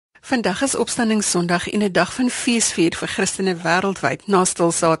Vandag is Opstandingssondag en 'n dag van feesvier vir Christene wêreldwyd na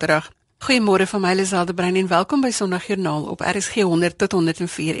Stilsaterdag. Goeiemôre van my Liselde Brein en welkom by Sondagjoernaal op RSG 100 tot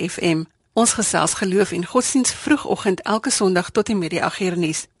 104 FM. Ons gesels geloof en godsdiens vroegoggend elke Sondag tot en met die 8uur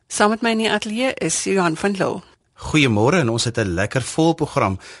nuus. Saam met my in die ateljee is Johan van Lille. Goeiemôre en ons het 'n lekker vol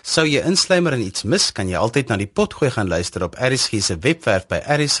program. Sou jy insluimer en iets mis, kan jy altyd na die potgooi gaan luister op RSG se webwerf by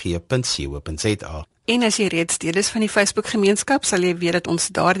rsg.co.za. En as jy reeds deel is van die Facebook gemeenskap, sal jy weet dat ons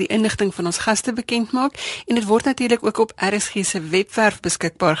daar die inligting van ons gaste bekend maak en dit word natuurlik ook op RSG se webwerf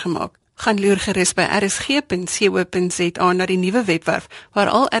beskikbaar gemaak. Gaan loer gerus by rsg.co.za na die nuwe webwerf waar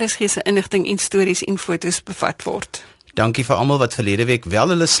al RSG se inligting en stories en fotos bevat word. Dankie vir almal wat verlede week wel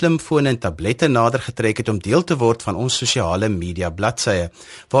hulle slimfone en tablette nader getrek het om deel te word van ons sosiale media bladsye,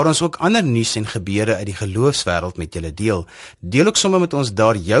 waar ons ook ander nuus en gebeure uit die geloofswêreld met julle deel. Deel ook sommer met ons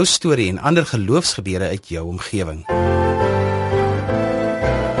daar jou storie en ander geloofsgebeure uit jou omgewing.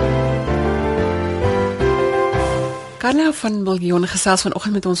 Carla van Miljoen gesels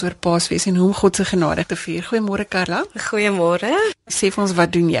vanoggend met ons oor Paasfees en hoe om God se genade te vier. Goeiemôre Carla. Goeiemôre. Sê vir ons,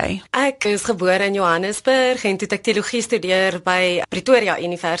 wat doen jy? Ek is gebore in Johannesburg en toe het ek teologie studeer by Pretoria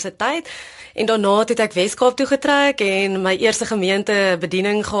Universiteit. En daarna het ek Weskaap toe getrek en my eerste gemeente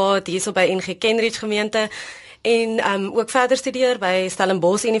bediening gehad hierso by NG Kenridge gemeente. En ook verder studeer by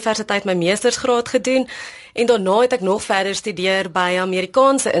Stellenbosch Universiteit, my meestersgraad gedoen. En daarna het ek nog verder studeer by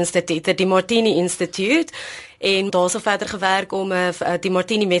Amerikaanse instituut, die Martini Institute. En daarso verder gewerk om die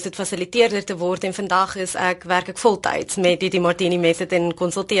Martini Method fasiliteerder te word en vandag werk ek voltyds met die Martini Method en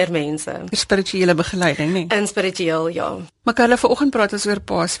konsulteer mense. Spirituele begeleiding, nee. In spiritueel, ja. Maar Carla, vanoggend praat ons oor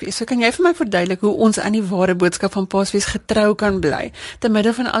Paasfees. So kan jy vir my verduidelik hoe ons aan die ware boodskap van Paasfees getrou kan bly te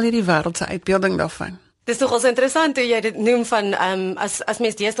midde van al hierdie wêreldse uitbeelding daarvan? Dis nogal interessant hoe jy dit noem van as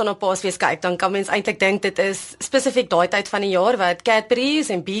mens deesdae na Paasfees kyk, dan kan mens eintlik dink dit is spesifiek daai tyd van die jaar wat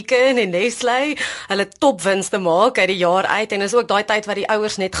Cadbury's en Beacon en Nestlé hulle topwinste maak uit die jaar uit en is ook daai tyd wat die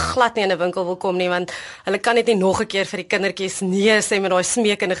ouers net glad nie in 'n winkel wil kom nie want hulle kan net nie nog 'n keer vir die kindertjies nee sê met daai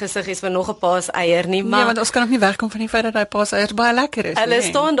smeekende gesiggies vir nog 'n paaseier nie, maar nee, want ons kan ook nie wegkom van die feit dat daai paaseiers baie lekker is. Hulle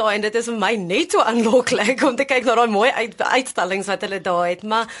staan daar en dit is vir my net so aanloklik om te kyk na daai mooi uitstallings wat hulle daar het,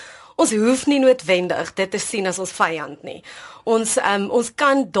 maar ons hoef nie noodwendig dit te sien as ons vyand nie. Ons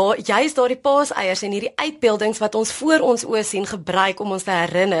kan juist daardie paaseiers en hierdie uitbeeldings wat ons voor ons oë sien gebruik om ons te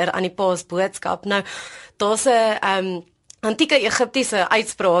herinner aan die paasboodskap. Nou, daar's 'n antieke Egiptiese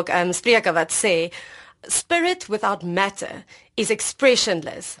uitspraak, spreuke wat sê, "Spirit without matter is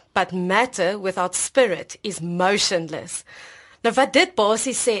expressionless, but matter without spirit is motionless." Nou wat dit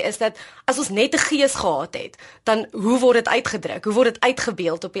basies sê is dat as ons net 'n gees gehad het, dan hoe word dit uitgedruk? Hoe word dit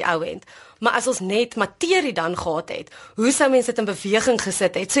uitgebeeld op die ou end? Maar as ons net materie dan gehad het, hoe sou mense dit in beweging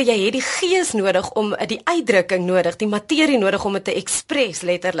gesit het? So jy het die gees nodig om die uitdrukking nodig, die materie nodig om dit te express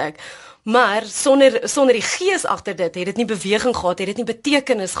letterlik. Maar sonder die gees agter dit het dit nie beweging gehad, het dit nie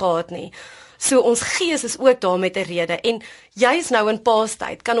betekenis gehad nie. So ons gees is ook daar met 'n rede en juis nou in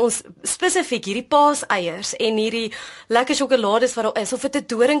Paastyd kan ons spesifiek hierdie paaseiers en hierdie lekker sjokolades wat daar is, of dit 'n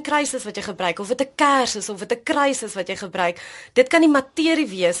doringkruis is wat jy gebruik, of dit 'n kers is, of dit 'n kruis is wat jy gebruik, dit kan die materie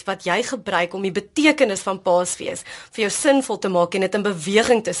wees wat jy gebruik om die betekenis van Paasfees vir jou sinvol te maak en dit in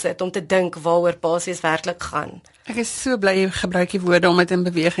beweging te sit om te dink waaroor Paasfees werklik gaan. Ek is so bly jy gebruik die woorde om dit in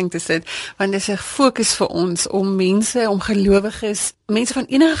beweging te sit, want dit is 'n fokus vir ons om mense, om gelowiges, mense van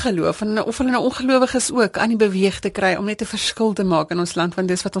enige geloof, of hulle nou ongelowig is ook, aan die beweeg te kry om net 'n verskil te maak in ons land, want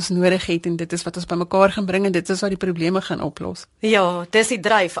dis wat ons nodig het en dit is wat ons bymekaar gaan bring en dit is wat die probleme gaan oplos. Ja, dis die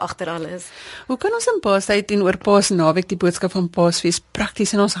dryf agter alles. Hoe kan ons in Paastyd en oor Paasnaweek die boodskap van Paasfees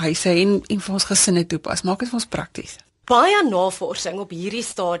prakties in ons huise en vir ons gesinne toepas? Maak dit vir ons prakties. Baie navorsing op hierdie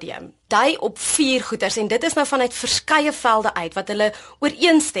stadium dui op 4 goeters en dit is nou vanuit verskeie velde uit wat hulle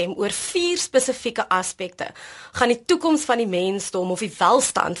ooreenstem oor 4 spesifieke aspekte gaan die toekoms van die mensdom of die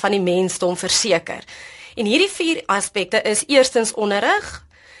welstand van die mensdom verseker. En hierdie 4 aspekte is eerstens onderrig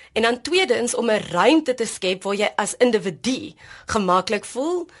en dan tweedens om 'n ruimte te skep waar jy as individu gemaklik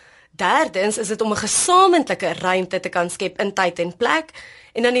voel. Derdens is dit om 'n gesamentlike ruimte te kan skep in tyd en plek.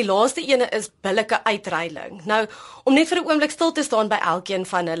 En dan die laaste ene is billike uitreiling. Nou, om net vir 'n oomblik stil te staan by elkeen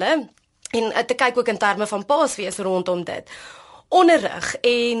van hulle en te kyk ook in terme van Paasfees rondom dit. Onderrig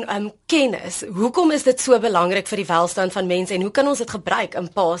en kennis, hoekom is dit so belangrik vir die welstand van mense en hoe kan ons dit gebruik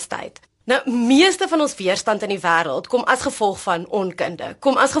in Paastyd? Nou, meeste van ons weerstand in die wêreld kom as gevolg van onkunde.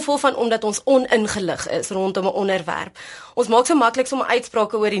 Kom as gevolg van omdat ons oningelig is rondom 'n onderwerp. Ons maak so maklik sommer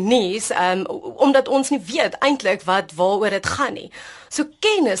uitsprake oor die nuus, omdat ons nie weet eintlik waaroor dit gaan nie. So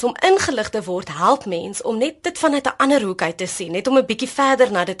kennis om ingelig te word help mens om net dit vanuit 'n ander hoek uit te sien, net om 'n bietjie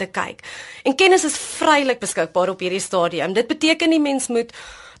verder na dit te kyk. En kennis is vrylik beskikbaar op hierdie stadium. Dit beteken nie mens moet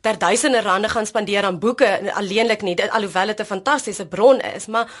daar duisende rande gaan spandeer aan boeke alleenlik nie, alhoewel dit 'n fantastiese bron is,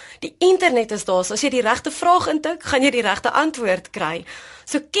 maar die internet is daar, so as jy die regte vraag intik, gaan jy die regte antwoord kry.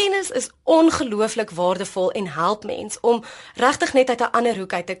 So kennis is ongelooflik waardevol en help mens om regtig net uit 'n ander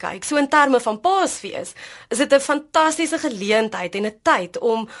hoek uit te kyk. So in terme van Paasfees, is dit 'n fantastiese geleentheid en 'n tyd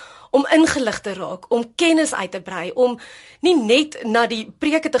om ingelig te raak, om kennis uit te brei, om nie net na die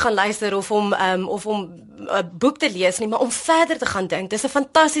preke te gaan luister of om 'n boek te lees nie, maar om verder te gaan dink. Dis 'n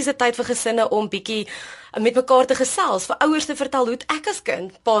fantastiese tyd vir gesinne om bietjie met mekaar te gesels, vir ouers te vertel hoe ek as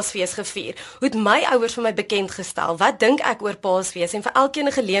kind Paasfees gevier, hoe het my ouers vir my bekend gestel, wat dink ek oor Paasfees, en vir elkeen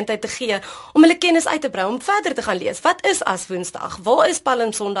 'n geleentheid te gee om hulle kennis uit te brei, om verder te gaan lees. Wat is Aswoensdag? Waar is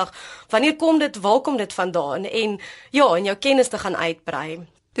Palmsondag? Wanneer kom dit? Waar kom dit vandaan? En ja, en jou kennis te gaan uitbrei.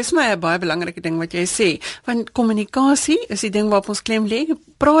 Dis my 'n baie belangrike ding wat jy sê, want kommunikasie is die ding waarop ons klem lê.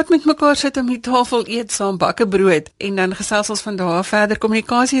 Praat met mekaar, sit om die tafel, eet saam, bak 'n brood en dan gesels ons van daar verder.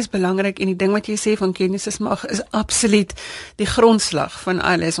 Kommunikasie is belangrik en die ding wat jy sê van kennis is absoluut die grondslag van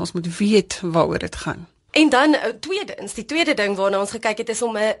alles. Ons moet weet waaroor dit gaan. En dan die tweede ding waarna ons gekyk het is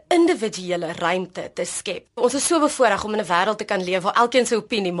om 'n individuele ruimte te skep. Ons is so bevoorreg om in 'n wêreld te kan leef waar elkeen sy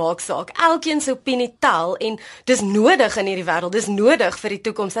opinie maak saak. Elkeen sy opinie tel en dis nodig in hierdie wêreld. Dis nodig vir die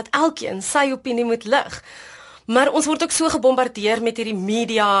toekoms dat elkeen sy opinie moet lig. Maar ons word ook so gebombardeer met hierdie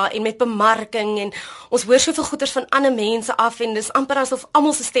media en met bemarking en ons hoor soveel goeters van ander mense af en dis amper asof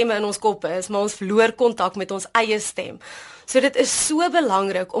almal se stemme in ons koppe is, maar ons verloor kontak met ons eie stem. So dit is so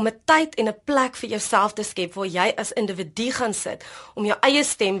belangrik om 'n tyd en 'n plek vir jouself te skep waar jy as individu gaan sit om jou eie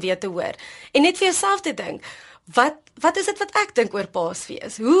stem weer te hoor. En net vir jouself te dink, wat is dit wat ek dink oor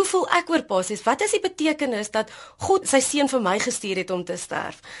Paasfees? Hoe voel ek oor Paasfees? Wat is die betekenis dat God sy seun vir my gestuur het om te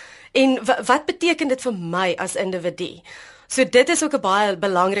sterf? En wat beteken dit vir my as individu? So dit is ook 'n baie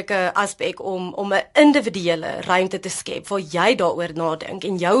belangrike aspek om 'n individuele ruimte te skep waar jy daaroor nadink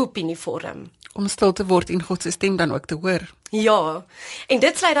en jou opinie vorm. Om stil te word en God se stem dan ook te hoor. Ja, en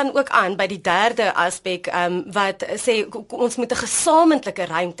dit sluit dan ook aan by die derde aspek wat sê ons moet 'n gesamentlike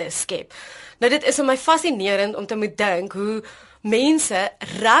ruimte skep. Nou dit is vir my fascinerend om te moet dink hoe mense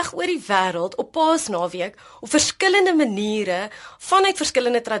reg oor die wêreld op Paasnaweek op verskillende maniere, vanuit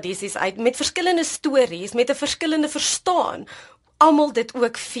verskillende tradisies uit, met verskillende stories, met 'n verskillende verstaan, almal dit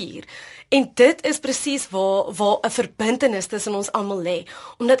ook vier. En dit is presies waar 'n verbintenis tussen ons almal lê,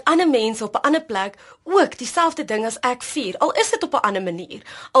 omdat ander mense op 'n ander plek ook dieselfde ding as ek vier, al is dit op 'n ander manier.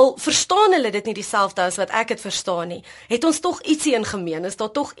 Al verstaan hulle dit nie dieselfde as wat ek dit verstaan nie, het ons tog ietsie in gemeen, is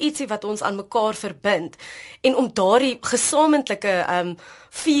daar tog ietsie wat ons aan mekaar verbind. En om daardie gesamentlike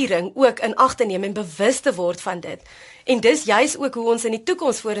viering ook in ag te neem en bewus te word van dit. En dis juis ook hoe ons in die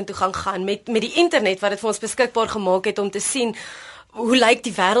toekoms vorentoe gaan met die internet wat dit vir ons beskikbaar gemaak het om te sien hoe lyk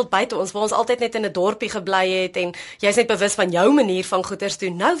die wêreld buite ons, waar ons altyd net in 'n dorpie gebly het en jy's net bewus van jou manier van goeders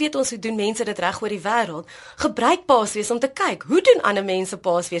doen. Nou weet ons hoe doen mense dit reg oor die wêreld. Gebruik Paasfees om te kyk, hoe doen ander mense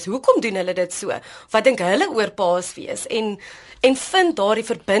Paasfees? Hoekom doen hulle dit so? Wat dink hulle oor Paasfees? En vind daardie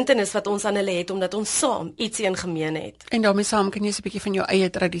verbintenis wat ons aan hulle het, omdat ons saam ietsie in gemeen het. En daarmee saam kan jy 'n bietjie van jou eie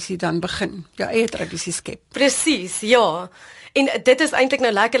tradisie dan begin. Jou eie tradisie skep. Presies, ja. En dit is eintlik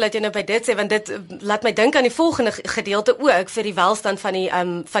nou lekker dat jy nou by dit sê, want dit laat my dink aan die volgende gedeelte ook vir die welstand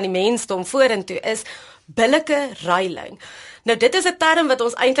van die mensdom vorentoe is billike ruiling. Nou dit is 'n term wat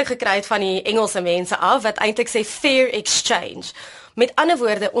ons eintlik gekry het van die Engelse mense af, wat eintlik sê fair exchange. Met ander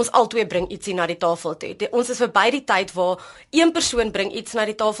woorde, ons albei bring ietsie na die tafel toe. Ons is verby die tyd waar een persoon bring iets na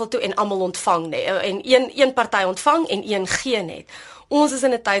die tafel toe en almal ontvang net. En een party ontvang en een gee net. Ons is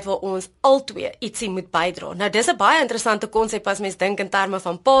in 'n tyd waar ons albei ietsie moet bydra. Nou dis 'n baie interessante konsep as mens dink in terme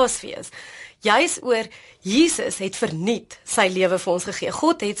van Paasfees. Juis oor Jesus het verniet sy lewe vir ons gegee.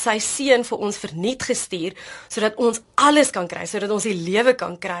 God het sy seun vir ons verniet gestuur sodat ons alles kan kry, sodat ons die lewe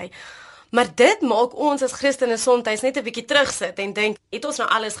kan kry. Maar dit maak ons as Christene soms net 'n bietjie terugsit en dink, het ons nou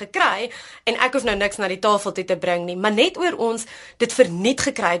alles gekry en ek hoef nou niks na die tafel toe te bring nie. Maar net oor ons dit verniet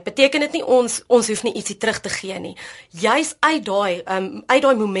gekry het, beteken dit nie ons hoef nie ietsie terug te gee nie. Juis uit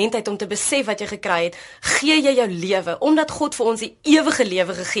daai moment uit om te besef wat jy gekry het, gee jy jou lewe omdat God vir ons die ewige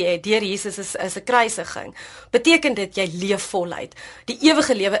lewe gegee het deur Jesus is 'n kruisiging. Beteken dit jy leef voluit. Die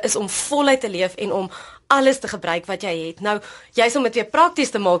ewige lewe is om voluit te leef en om alles te gebruik wat jy het. Nou, jy's om dit weer prakties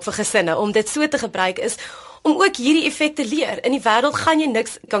te maak vir gesinne, om dit so te gebruik is, om ook hierdie effek te leer. In die wêreld gaan jy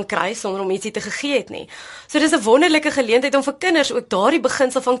niks kan kry sonder om ietsie te gegee het nie. So dis 'n wonderlike geleentheid om vir kinders ook daardie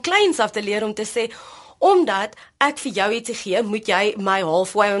beginsel van kleins af te leer om te sê, omdat ek vir jou ietsie gee, moet jy my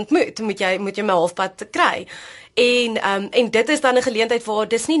halfway ontmoet, moet jy my halfpad kry. En dit is dan 'n geleentheid waar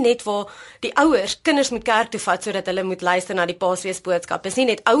dis nie net waar die ouers kinders moet kerk toe vat sodat hulle moet luister na die Paasfeesboodskap. Dis nie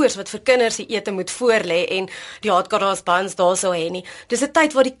net ouers wat vir kinders die ete moet voorlê en die haatkaraas buns daar sou hê nie. Dis 'n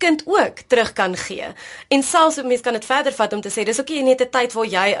tyd waar die kind ook terug kan gee. En selfs mense kan dit verder vat om te sê dis ook nie net 'n tyd waar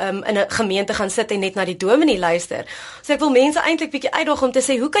jy in 'n gemeente gaan sit en net na die dominee luister. So ek wil mense eintlik bietjie uitdaag om te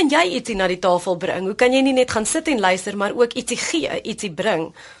sê, hoe kan jy ietsie na die tafel bring? Hoe kan jy nie net gaan sit en luister, maar ook ietsie gee, ietsie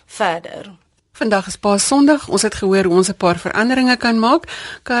bring verder? Vandag is Paasondag. Ons het gehoor hoe ons 'n paar veranderinge kan maak.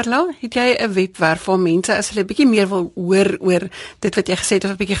 Karla, het jy 'n webwerf waar mense as hulle bietjie meer wil hoor oor dit wat jy gesê het of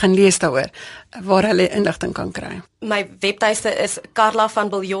 'n bietjie gaan lees daaroor, waar hulle inligting kan kry? My webtuiste is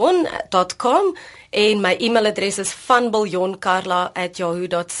carlavanbiljon.com en my e-mailadres is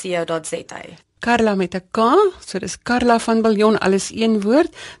vanbiljonkarla@yahoo.co.za. Karla met 'n K, so dis Karla van Biljon, alles een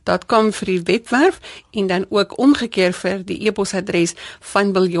woord, .com vir die webwerf en dan ook omgekeer vir die e-posadres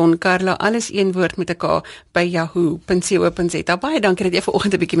van Biljon Karla, alles een woord met 'n K by yahoo.co.za. Baie dankie dat jy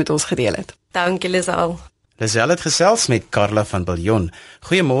vanoggend 'n bietjie met ons gedeel het. Dankie Lisel. Lisel het gesels met Karla van Biljon.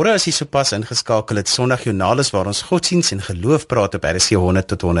 Goeiemôre as jy sopas ingeskakel het. Sondagjoernaal is waar ons godsdiens en geloof praat op RSG 100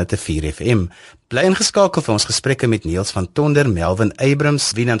 tot 104 FM. Bly ingeskakel vir ons gesprekke met Niels van Tonder, Melvin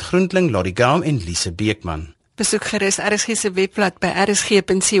Abrams, Wienand Groentling, Lottie Gaam en Lise Beekman. Besoek gerus RSG se webblad by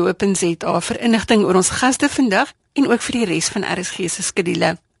rsg.co.za vir inligting oor ons gaste vandag en ook vir die res van RSG se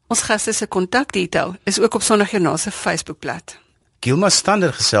skedule. Ons gaste se kontakdetail is ook op Sondagjoernaal se Facebookblad. Gilma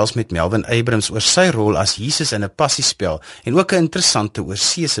Stander gesels met Melvin Abrams oor sy rol as Jesus in 'n passiespel en ook 'n interessante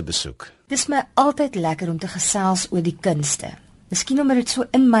oorseese besoek. Dis my altyd lekker om te gesels oor die kunste. Miskien omdat dit so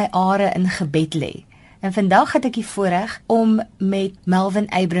in my are in gebed lê. En vandag het ek die voorreg om met Melvin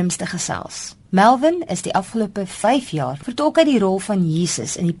Abrams te gesels. Melvin is die afgelope 5 jaar vertolk hy die rol van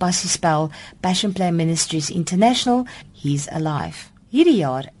Jesus in die passiespel Passion Play Ministries International, He's Alive. Hierdie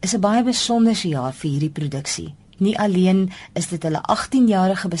jaar is 'n baie besonderse jaar vir hierdie produksie. Nie alleen is dit hulle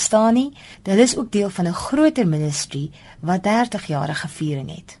 18-jarige bestaan nie, dit is ook deel van 'n groter ministry wat 30-jarige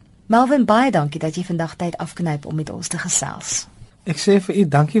viering het. Melvin, baie dankie dat jy vandag tyd afknyp om met ons te gesels. Ek sê vir u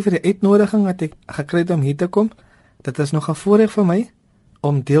dankie vir die uitnodiging wat ek gekry het om hier te kom. Dit is nog 'n voorreg vir my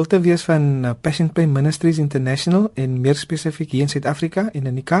om deel te wees van Passion Play Ministries International en meer spesifiek hier in Suid-Afrika en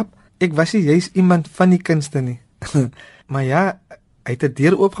in die Kaap. Ek was nie juis iemand van die kunste nie. Maar ja, hy het 'n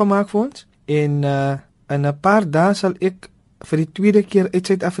deur oopgemaak vir ons en in 'n paar dae sal ek vir die tweede keer uit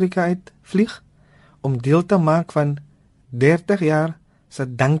Suid-Afrika uit vlieg om deel te maak van 30 jaar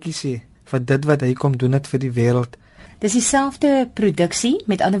se dankie sê vir dit wat hy kom doen het vir die wêreld. Dis dieselfde produksie,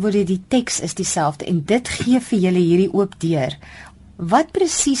 met ander woorde die teks is dieselfde en dit gee vir julle hierdie oop deur. Wat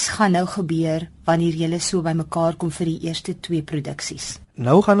presies gaan nou gebeur wanneer julle so bymekaar kom vir die eerste 2 produksies?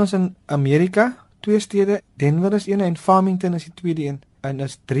 Nou gaan ons in Amerika, 2 stede, Denver is een en Farmington is die tweede een. En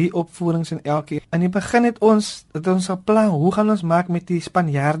is 3 opvoerings in elke. In die begin het ons 'n plan, hoe gaan ons maak met die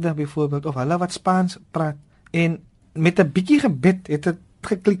Spanjaarde byvoorbeeld of hulle wat Spaans praat. En met 'n bietjie gebed het dit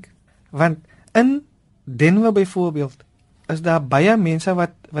geklik. Want in Denver byvoorbeeld is daar baie mense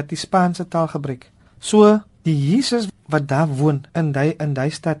wat die Spaanse taal gebruik. So die Jesus wat daar woon in die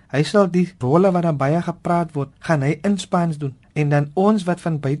stad, hy sal die rolle wat daar baie gepraat word, gaan hy in Spaans doen. En dan ons wat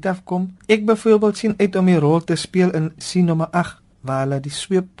van buite af kom, ek byvoorbeeld sien uit om die rol te speel in scene nommer 8. Waar hulle die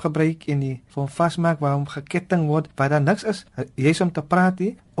sweep gebruik en die vir hom vasmaak waar hom geketting word, waar daar niks is, jy's om te praat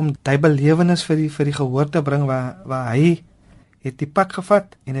hier, om die belewenis vir die gehoor te bring waar hy het die pad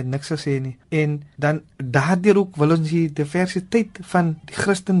gevat en het niks gesê nie. En dan daardeur ook wil ons die diversiteit van die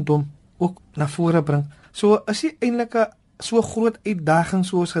Christendom ook na vore bring. So is dit eintlik 'n so groot uitdaging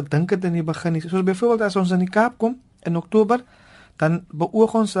soos gedink het in die begin nie. Soos byvoorbeeld as ons in die Kaap kom in Oktober, dan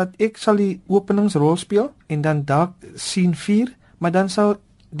beoog ons dat ek sal die openingsrol speel en dan dalk scene 4, maar dan sal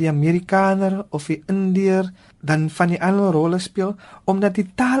die Amerikaner of die Indiër dan van die ander rolle speel, omdat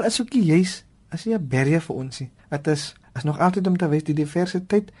die taal is ook juis, is nie 'n barrier vir ons nie. Dit is nog altyd om te wys die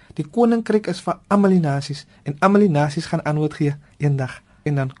diversiteit, die koninkryk is vir almal die nasies en almal die nasies gaan antwoord gee eendag.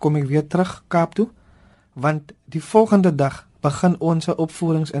 En dan kom ek weer terug Kaap toe, want die volgende dag begin ons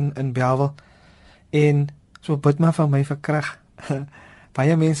opvoerings in Bellville en so bid maar van my vir krag.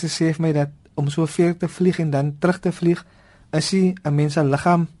 Baie mense sê vir my dat om so ver te vlieg en dan terug te vlieg, is nie 'n mens se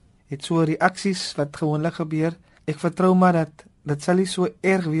liggaam het so reaksies wat gewoonlik gebeur. Ek vertrou maar dat dit sal nie so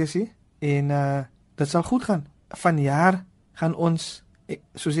erg wees nie en dit sal goed gaan. Vanjaar gaan ons,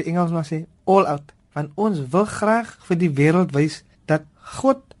 soos die Engelsman sê, all out. Want ons wil graag vir die wêreld wys dat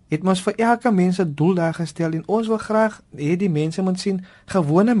God het ons vir elke mens 'n doel daar gestel en ons wil graag hê die mense moet sien,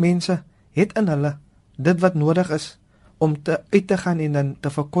 gewone mense het in hulle dit wat nodig is om uit te gaan en dan te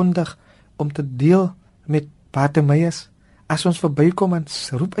verkondig, om te deel met Bartimaeus, as ons verbykom en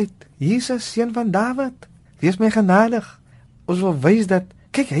roep uit, Jesus, seun van Dawid, wees my genadig. Ons wil wys dat,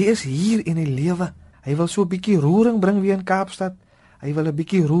 kyk, hy is hier en hy lewe. Hy wil so 'n bietjie roering bring weer in Kaapstad. Hy wil 'n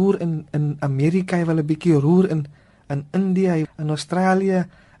bietjie roer in Amerika, hy wil 'n bietjie roer in Indië, in Australië,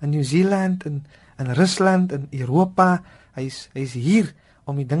 in Nieu-Seeland, in Rusland, in Europa. Hy's hier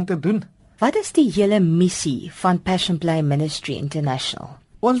om die ding te doen. Wat is die hele missie van Passion Play Ministry International?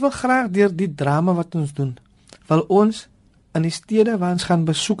 Ons wil graag deur die drama wat ons doen, wil ons in die stede waar ons gaan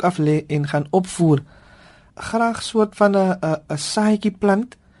besoek aflê en gaan opvoer, graag soort van 'n saadjie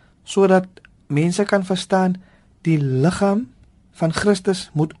plant, sodat mense kan verstaan die liggaam van Christus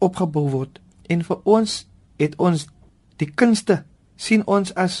moet opgebou word. En vir ons het ons die kunste, sien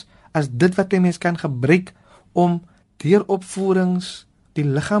ons as dit wat 'n mens kan gebruik om deur opvoerings die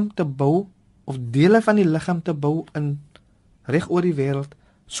liggaam te bou of dele van die liggaam te bou in reg oor die wêreld,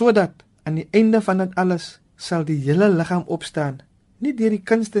 sodat aan die einde van dit alles sal die hele liggaam opstaan. Nie deur die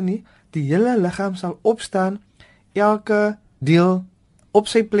kunste nie, die hele liggaam sal opstaan, elke deel op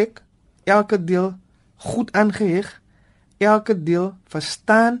sy plek, elke deel goed aangeheg, elke deel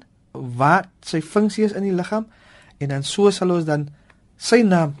verstaan wat sy funksie is in die liggaam, en dan so sal ons dan sy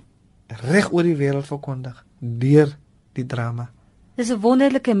naam reg oor die wêreld verkondig deur die drama. Dis 'n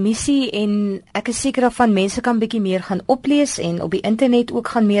wonderlike missie en ek is seker daarvan mense kan bietjie meer gaan oplees en op die internet ook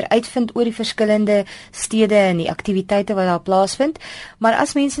gaan meer uitvind oor die verskillende stede en die aktiwiteite wat daar plaasvind. Maar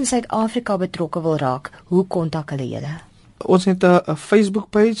as mense in Suid-Afrika betrokke wil raak, hoe kontak hulle julle? Ons het 'n Facebook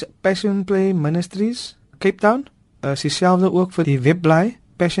page, Passion Play Ministries, Cape Town. Dieselfde ook vir die webblaai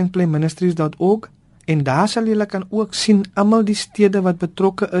passionplayministries.org, en daar sal julle kan ook sien almal die stede wat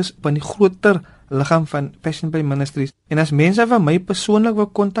betrokke is by die groter liggaam van Passion Play Ministries. En as mense van my persoonlik wil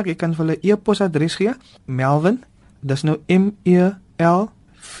kontak, ek kan vir hulle e-posadres gee, Melvin, dis nou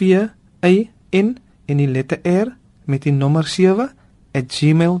MELVIN en die letter R met die nommer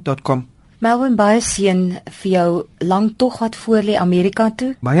 7@gmail.com. Melvin, baie seën vir jou lang tog wat voorlê Amerika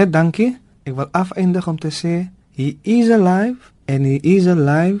toe. Baie dankie. Ek wil afeindig om te sê, he is alive and he is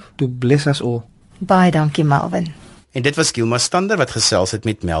alive to bless us all. Baie dankie, Melvin. En dit was Gilma Stander wat gesels het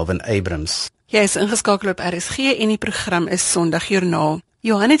met Melvin Abrams. Jy is ingeskakel op RSG en die program is Sondagjoernaal.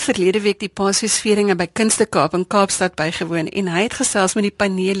 Johan het verlede week die Paasfeesvieringe by Kunste Kaap in Kaapstad bygewoon en hy het gesels met die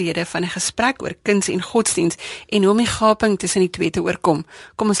paneellede van 'n gesprek oor kuns en godsdiens en hoe om die gaping tussen die twee te oorkom.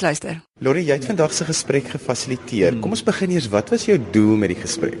 Kom ons luister. Lori, jy het vandag se gesprek gefasiliteer. Kom ons begin eers, wat was jou doel met die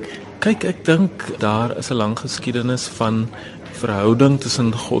gesprek? Kyk, ek dink daar is 'n lang geskiedenis van verhouding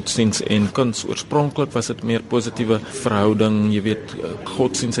tussen godsdiens en kuns. Oorspronklik was dit meer positiewe verhouding. Jy weet,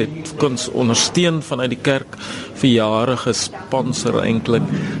 godsdiens het kuns ondersteun vanuit die kerk vir jare gesponsor eintlik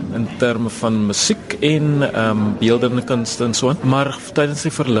in terme van musiek en beeldende kunste en so aan. Maar tydens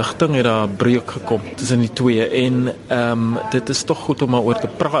die verligting het daar 'n breuk gekom tussen die twee en dit is tog goed om daaroor te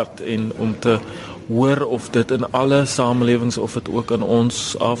praat en om te hoor of dit in alle samelewings of dit ook in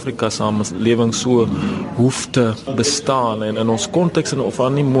ons Afrika samelewing so hoef te bestaan en in ons konteks en of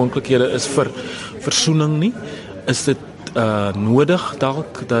daar nie moontlikhede is vir versoening nie, is dit nodig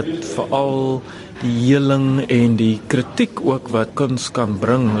dalk dat veral die heling en die kritiek ook wat kuns kan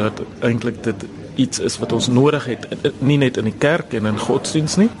bring, dat eintlik dit iets is wat ons nodig het, nie net in die kerk en in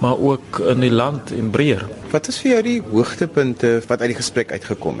godsdiens nie, maar ook in die land en breër. Wat is vir jou die hoogtepunte wat uit die gesprek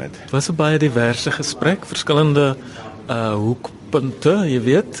uitgekom het? Het was 'n baie diverse gesprek, verskillende hoekpunte, jy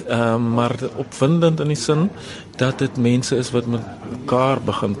weet, maar opwindend in die sin dat dit mense is wat met mekaar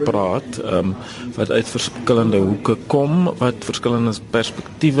begin praat, wat uit verskillende hoeke kom, wat verskillende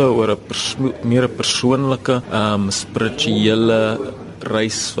perspektiewe oor 'n meer persoonlike, spirituele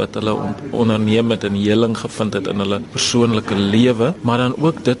reis wat hulle onderneem het en heling gevind het in hulle persoonlike lewe, maar dan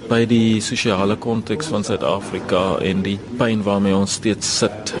ook dit by die sosiale konteks van Suid-Afrika en die pyn waarmee ons steeds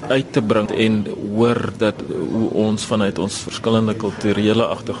sit uit te bring en hoor dat hoe ons vanuit ons verskillende kulturele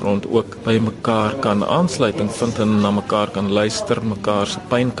agtergrond ook by mekaar kan aansluiting vind en na mekaar kan luister, mekaar se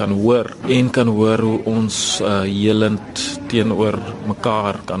pyn kan hoor en kan hoor hoe ons helend teenoor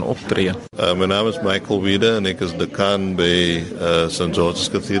mekaar kan optree. My naam is Michael Wiede en ek is dekaan by St. George's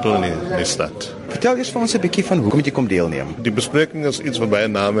Cathedral in die stad. Vertel eers vir ons 'n bietjie van hoekom jy kom deelneem. Die bespreking is iets wat baie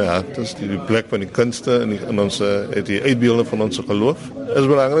na my hart is, die plek van die kunste in ons die uitbeelding van ons geloof. Het is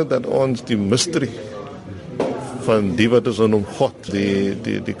belangrik dat ons die mystery van die wat is om God,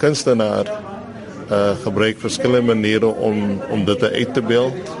 die kunstenaar gebruik verskillende maniere om dit uit te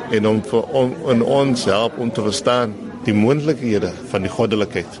beeld en om ons help om te verstaan die moontlikhede van die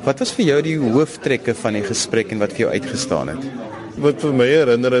goddelikheid. Wat was vir jou die hooftrekke van die gesprek en wat vir jou uitgestaan het? Wat vir my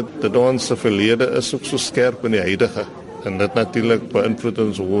herinner het dat ons se verlede is ook so skerp in die huidige. En dit natuurlik beïnvloed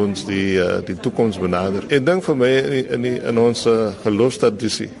ons hoe ons die toekoms benader. Ek dink vir my in ons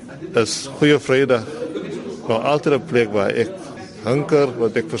geloofstradisie is Goeie Vrydag maar altyd 'n plek waar ek hanker,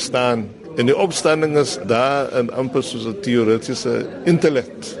 wat ek verstaan. En die opstanding is daar in amper soos 'n teoretiese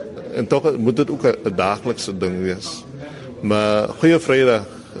intellect. En tog moet dit ook 'n daaglikse ding wees. Maar Goeie Vrydag,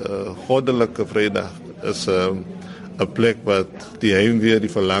 goddelike Vrydag is 'n plek wat die heimwee, die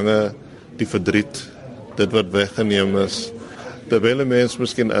verlange, die verdriet, dit wat weggeneem is. Terwyl 'n mens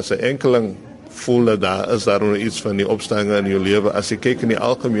miskien as 'n enkeling voel dat daar nog iets van die opstanding in jou lewe, as jy kyk in die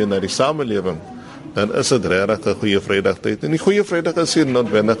algemeen na die samelewing, dan is dit regtig 'n Goeie Vrydag tyd. En die Goeie Vrydag is nie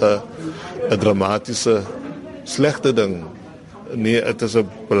noodwendig 'n dramatiese slegte ding. Nee, dit is 'n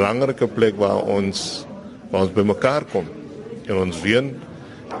belangrike plek waar ons bymekaar kom. En ons ween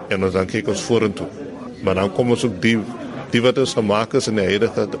en ons dan kyk ons vorentoe. Maar dan kom ons ook die wat ons gemaak is in die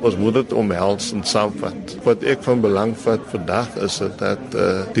huidige, ons moet dit omhels en saamvat. Wat ek van belang vat vandag is dat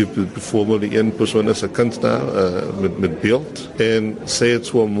byvoorbeeld die een persoon is 'n kunstenaar met beeld en sy het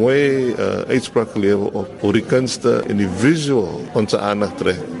so 'n mooi uitspraak gelewer op hoe die kunste en die visual onze aandag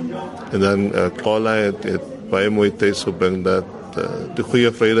trek. En dan Carla het baie mooi teks gebring dat die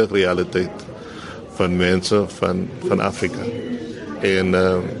Goeie Vrydag realiteit van mense van Afrika. En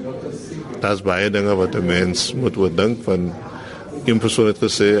dat is baie dinge wat 'n mens moet oordink van. Een persoon het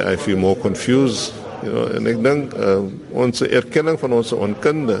gesê, I feel more confused. En ek dink onze erkenning van onze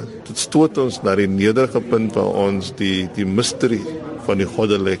onkunde, dit stoot ons naar die nederige punt waar ons die mysterie van die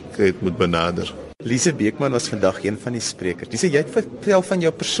goddelikheid moet benader. Lise Beekman was vandag een van die sprekers. Lise, jy het vertel van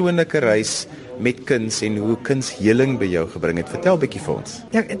jou persoonlike reis met kuns en hoe kuns heling by jou gebring het. Vertel 'n bietjie vir ons.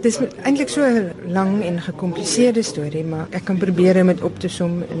 Ja, dit is eintlik so 'n lang en gecompliseerde storie, maar ek kan probeer om dit op te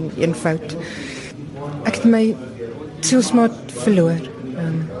som in eenvoud. Ek het my sielsmaat verloor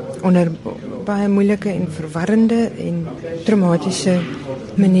onder baie moeilike en verwarrende en traumatiese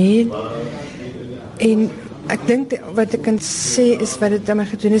manier. En ek dink wat ek kan sê is wat dit aan my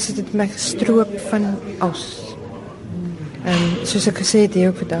gedoen is, het my gestroop van as. Soos ek gesê het hier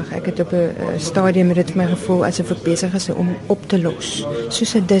ook vandag, ek het op 'n stadium met dit my gevoel asof ek besig is om op te los,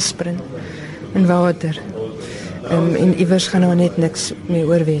 soos 'n disprin in water. En iewers gaan daar net niks meer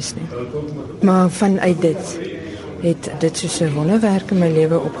oor wees nie. Maar vanuit dit het dit soos 'n wonderwerk in my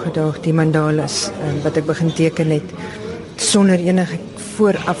lewe opgedaag, die mandalas wat ek begin teken het sonder enige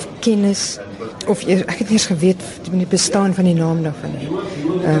vooraf kennis of ek het nie eens geweet die bestaan van die naam daarvan nie.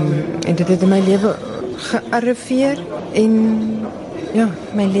 En dit het in my lewe gearriveer en ja,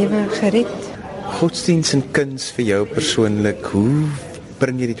 my lewe gered. Godsdiens en kuns vir jou persoonlik, hoe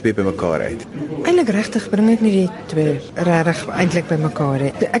bring jy die twee bymekaar uit? Eintlik regtig bring ek nie die twee regtig eintlik bymekaar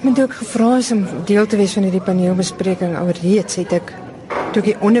uit. Ek het ook gevra om deel te wees van hierdie paneelbespreking alreeds het ek toe ek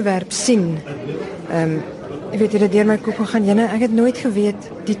die onderwerp sien. Ek weet dit deur my kop gegaan, ek het nooit geweet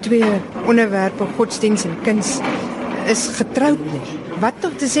die twee onderwerpe godsdiens en kuns is getroud nie. Wat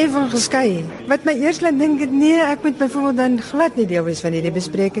nog te sê van geskei? Wat my eers laat dink het, nee, ek moet byvoorbeeld dan glad nie deel wees van hierdie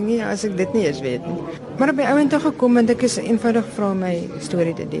bespreking nie as ek dit nie eens weet nie. Maar op die ouend toe gekom en ek is eenvoudig vra my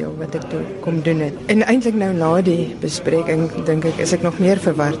storie te deel wat ek toe kom doen het. En eintlik nou na die bespreking dink ek is ek nog meer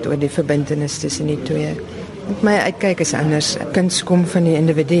verward oor die verbintenis tussen die twee. Met my uitkyk is anders. Kuns kom van die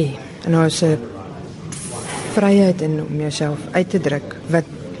individu en daar is 'n vryheid in om jouself uit te druk wat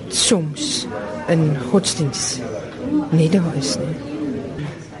soms in godsdiens nie daar is nie.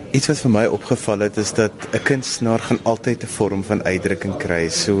 Iets wat vir my opgeval het is dat 'n kunstenaar gaan altyd 'n vorm van uitdrukking kry.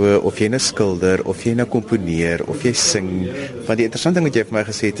 So of jy nou skilder, of jy nou komponeer, of jy sing. Want die interessante ding wat jy vir my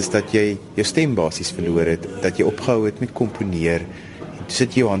gesê het is dat jy jou stem basies verloor het, dat jy opgehou het met komponeer. En toe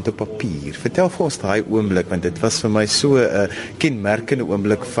sit jy jou hand op papier. Vertel vir ons daai oomblik, want dit was vir my so 'n kenmerkende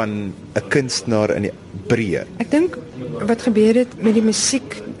oomblik van 'n kunstenaar in die breë. Ek dink wat gebeur het met die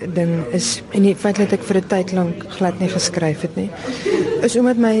musiek ding is en die feit dat ek vir 'n tyd lank glad nie geskryf het nie, is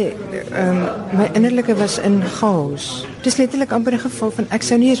omdat my innerlike was in chaos. Dit is letterlik amper 'n geval van ek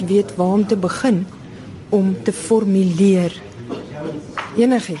sou nie eens weet waar om te begin om te formuleer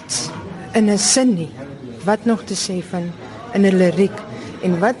enigiets in 'n sin nie. Wat nog te sê van in 'n liriek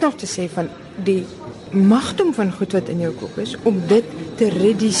en wat nog te sê van die magdom van goed wat in jou kop is om dit te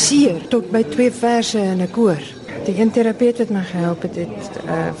reduseer tot by 2 verse in 'n koor. Die een terapeut wat my gehelp het,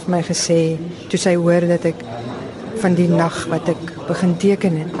 vir my gesê toe sy hoor dat ek van die nag wat ek begin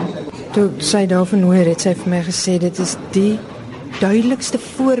teken het. Toe sy daarvan hoor het sy vir my gesê dit is die duidelikste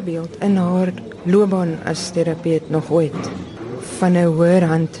voorbeeld in haar loopbaan as terapeut nog ooit van 'n hoër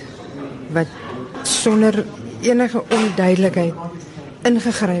hand wat sonder enige onduidelikheid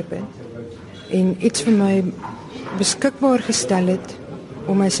ingegryp het en iets vir my beskikbaar gestel het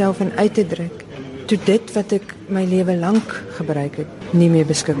om myself in uit te druk toe dit wat ek my lewe lank gebruik het, nie meer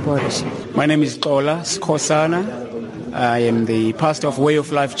beskikbaar is nie. My name is Tola Skosana. I am the pastor of Way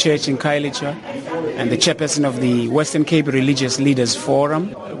of Life Church in Kailicha and the chairperson of the Western Cape Religious Leaders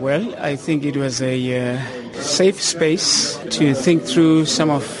Forum. Well, I think it was a safe space to think through some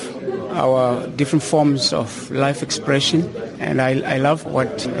of our different forms of life expression. And I love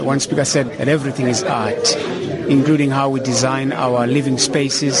what one speaker said, that everything is art, including how we design our living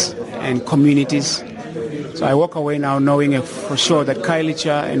spaces and communities. So I walk away now knowing for sure that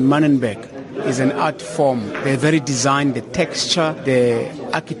Kailicha and Manenberg is an art form. The very design, the texture, the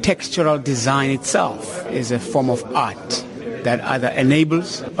architectural design itself is a form of art that either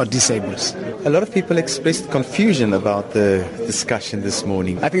enables or disables. A lot of people expressed confusion about the discussion this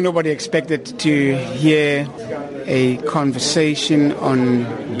morning. I think nobody expected to hear a conversation on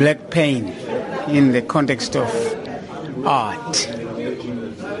black pain in the context of art.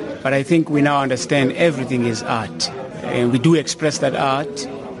 But I think we now understand everything is art. And we do express that art.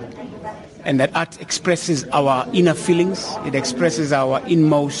 And that art expresses our inner feelings. It expresses our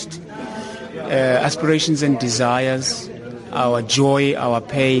inmost aspirations and desires, our joy, our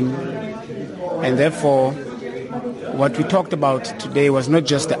pain. And therefore, what we talked about today was not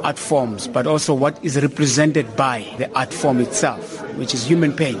just the art forms, but also what is represented by the art form itself, which is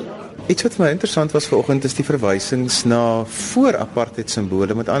human pain. Iets wat my interessant was vanoggend is die verwysings na voor-apartheid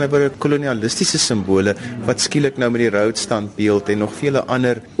simbole, met ander woorde kolonialistiese simbole wat skielik nou met die Rhodes standbeeld en nog vele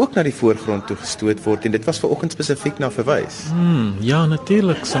ander ook na die voorgrond toe gestoot word, en dit was vanoggend spesifiek na verwys. Ja,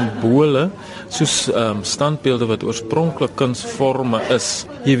 natuurlik simbole soos standbeelde wat oorspronklik kunsvorme is.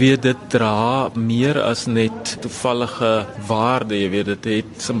 Jy weet dit dra meer as net toevallige waarde, jy weet dit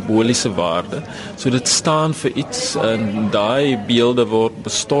het simboliese waarde. So dit staan vir iets en daai beelde word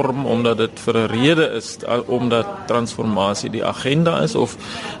bestorm omdat dit vir 'n rede is, omdat transformasie die agenda is of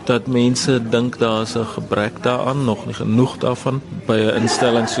dat mense dink daar is 'n gebrek daaraan, nog nie genoeg daarvan by 'n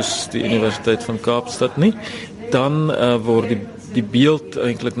instelling soos die Universiteit van Kaapstad nie, dan word die beeld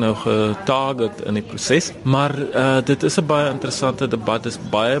eintlik nou getarget in die proses. Maar dit is 'n baie interessante debat, dit is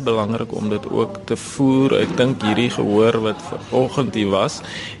baie belangrik om dit ook te voer. Ek dink hierdie gehoor wat vanoggend hier was,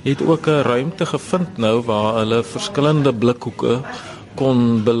 het ook 'n ruimte gevind nou waar hulle verskillende blikhoeke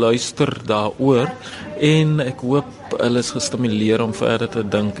kon beluister daaroor, en ek hoop hulle is gestimuleer om verder te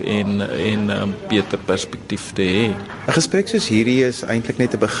dink en beter perspektief te hê. 'n Gesprek soos hierdie is eintlik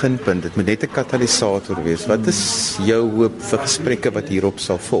net 'n beginpunt. Dit moet net 'n katalisator wees. Wat is jou hoop vir gesprekke wat hierop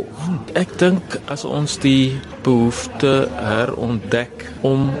sal volg? Ek dink as ons die behoefte herontdek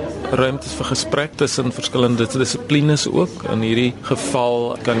om ruimtes vir gesprek tussen verskillende dissiplines ook, in hierdie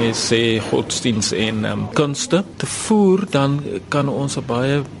geval kan jy sê godsdiens en kunste, te voer, dan kan ons 'n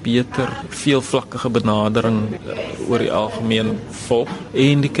baie beter veelvlakkige benadering oor die algemeen volg.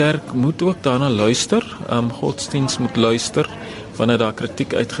 En die kerk moet ook daarna luister, godsdiens moet luister wanneer daar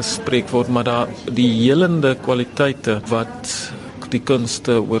kritiek uitgespreek word, maar die helende kwaliteite wat die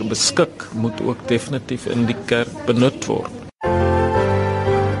kunste oor beskik, moet ook definitief in die kerk benut word.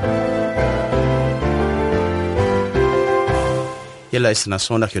 Jy luister na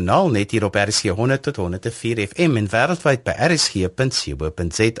Sondagjoernaal net hier op RSG 100 tot 104 FM en wêreldwyd by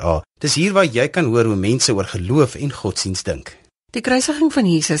rsg.co.za. Dis hier waar jy kan hoor hoe mense oor geloof en godsdienst dink. Die kruisiging van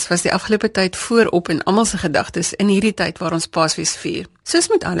Jesus was die afgelope tyd voorop in almal se gedagtes in hierdie tyd waar ons Paasfees vier. Soos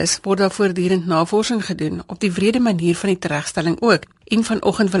met alles word daar voortdurend navorsing gedoen op die wrede manier van die teregstelling ook. En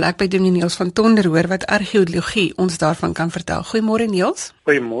vanoggend wil ek by Dominee Niels van Tonder hoor wat argeologie ons daarvan kan vertel. Goeiemôre Niels.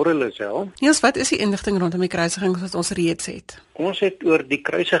 Goeiemôre Lisel. Niels, wat is die inligting rondom die kruisiging wat ons reeds het? Ons het oor die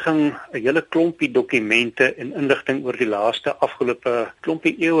kruisiging 'n hele klompie dokumente en inligting oor die laaste afgelope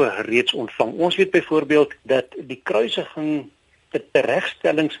klompie eeue reeds ontvang. Ons weet byvoorbeeld dat die kruisiging 'n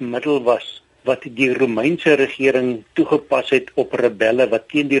teregstellingsmiddel was wat die Romeinse regering toegepas het op rebelle wat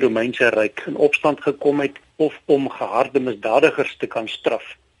teen die Romeinse ryk in opstand gekom het of om geharde misdadigers te kan straf.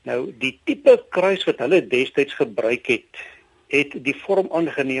 Nou, die tipe kruis wat hulle destyds gebruik het die vorm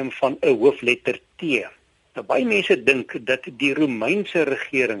aangeneem van 'n hoofletter T. Nou, baie mense dink dat die Romeinse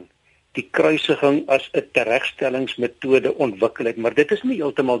regering die kruisiging as 'n teregstellingsmetode ontwikkel het, maar dit is nie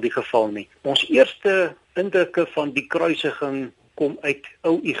heeltemal die geval nie. Ons eerste indrukke van die kruisiging kom uit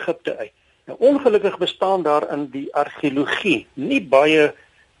ou Egipte uit. Nou, ongelukkig bestaan daar in die argeologie nie baie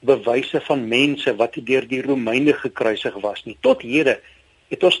bewyse van mense wat deur die Romeine gekruisig was nie. Tot hede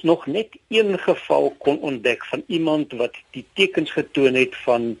het ons nog net een geval kon ontdek van iemand wat die tekens getoon het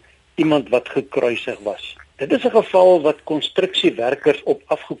van iemand wat gekruisig was. Dit is 'n geval wat konstruksiewerkers op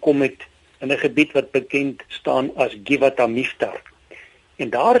afgekom het in 'n gebied wat bekend staan as Givat Amiftar. En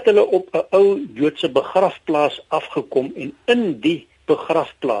daar het hulle op 'n ou Joodse begrafplaas afgekom en in die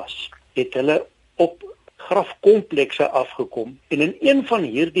begrafplaas het hulle op grafkomplekse afgekom en in een van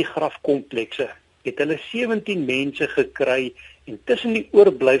hierdie grafkomplekse het hulle 17 mense gekry en tussen die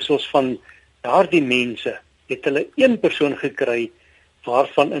oorblyfsels van daardie mense het hulle een persoon gekry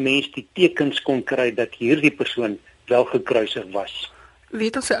waarvan 'n mens die tekens kon kry dat hierdie persoon wel gekruisig was.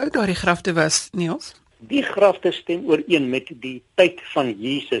 Weet ons hoe oud daardie grafte was, Niels? Die grafte stem ooreen met die tyd van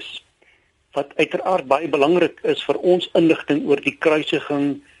Jesus, wat uiteraard baie belangrik is vir ons inligting oor die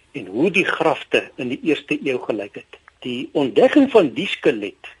kruisiging en hoe die grafte in die eerste eeu gelyk het. Die ontdekking van die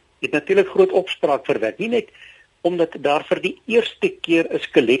skelet het natuurlik groot opspraak verwek, nie net omdat daar vir die eerste keer 'n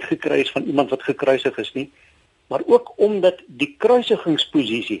skelet gekry is van iemand wat gekruisig is nie, maar ook omdat die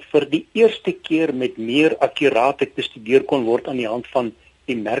kruisigingsposisie vir die eerste keer met meer akkuraatheid bestudeer kon word aan die hand van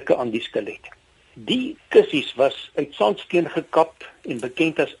die merke aan die skelet. Die kussies was uit sandsteen gekap en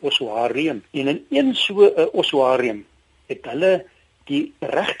bekend as ossuarium. En in een so 'n ossuarium het hulle die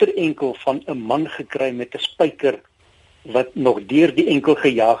regterenkel van 'n man gekry met 'n spyker wat nog deur die enkel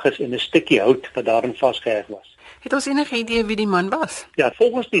gejaag is en 'n stukkie hout wat daarin vasgeheg was. Het ons enige idee wie die man was? Ja,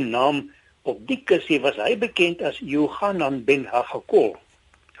 volgens die naam op die kussie was hy bekend as Johanan ben Hagakol.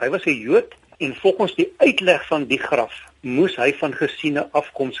 Hy was 'n Jood en volgens die uitleg van die graf moes hy van gesiene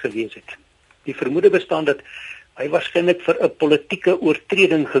afkoms gewees het. Die vermoede bestaan dat hy waarskynlik vir 'n politieke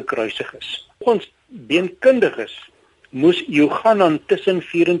oortreding gekruisig is. Volgens beenkundiges moes Johanan tussen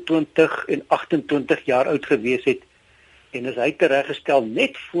 24 en 28 jaar oud gewees het en is hy tereggestel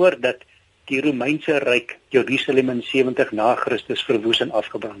net voordat die Romeinse ryk Jerusalem in 70 na Christus verwoes en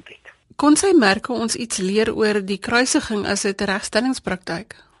afgebrand het. Kon sy merke ons iets leer oor die kruisiging as 'n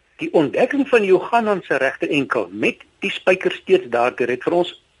regstellingspraktyk? Die ontdekking van Johanan se regterenkel met die spyker steeds daardeur het vir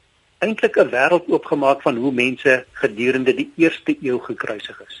ons eintlik 'n wêreld oopgemaak van hoe mense gedurende die eerste eeu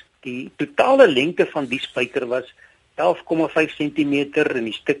gekruisig is. Die totale lengte van die spyker was 11,5 cm en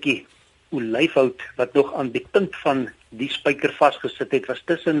die stukkie olyfhout wat nog aan die punt van die spyker vasgesit het was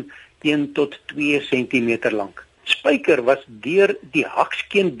tussen 1 tot 2 cm lank. Spyker was deur die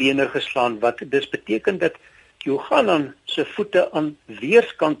hakskeenbene geslaan wat dus beteken dat Johanan se voete aan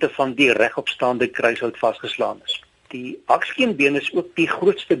weerskante van die regopstaande kruishout vasgeslaan is. Die hakskeenbeen is ook die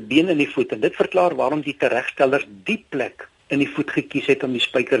grootste been in die voet en dit verklaar waarom die teregstellers die plek in die voet gekies het om die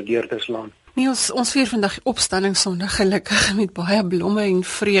spyker deur te slaan. Niels, ons vier vandag Opstanding Sondag gelukkig met baie blomme en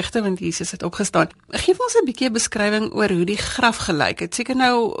vreugde want Jesus het opgestaan. Geef ons 'n bietjie beskrywing oor hoe die graf gelyk het. Seker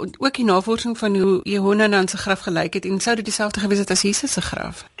nou ook die navorsing van hoe Johanan se graf gelyk het en sou dit dieselfde gewees het as Jesus se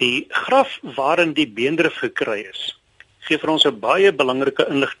graf? Die graf waarin die beenderf gekry is, gee vir ons 'n baie belangrike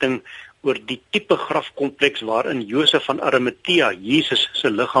inligting oor die tipe grafkompleks waarin Josef van Arimatea Jesus se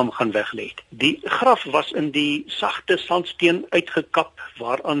liggaam gaan weglê het. Die graf was in die sagte sandsteen uitgekap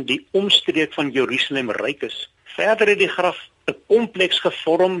waaraan die omstreek van Jerusalem ryk is. Verder het die graf 'n kompleks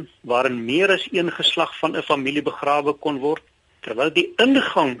gevorm waarin meer as een geslag van 'n familie begrawe kon word, terwyl die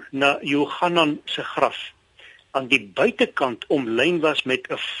ingang na Johanan se graf aan die buitekant omlyn was met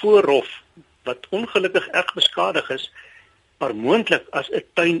 'n voorhof wat ongelukkig erg beskadig is, maar moontlik as 'n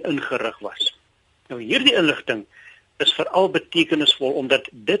tuin ingerig was. Nou hierdie inligting is veral betekenisvol omdat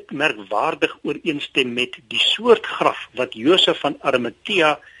dit merkwaardig ooreenstem met die soort graf wat Josef van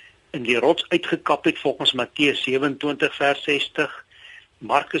Arimatea in die rots uitgekap het volgens Matteus 27 vers 60,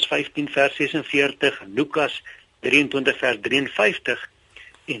 Markus 15 vers 46, Lukas 23 vers 53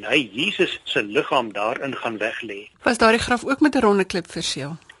 en hy Jesus se liggaam daarin gaan weglê. Was daardie graf ook met 'n ronde klip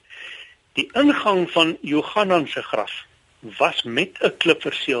verseël? Die ingang van Johanan se graf was met 'n klip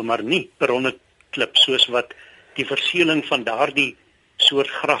verseël, maar nie 'n ronde klip soos wat die verseëling van daardie soort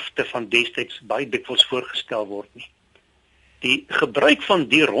grafte van destyds baie dikwels voorgestel word nie. Die gebruik van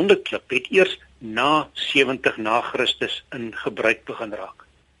die ronde klip het eers na 70 na Christus in gebruik begin raak.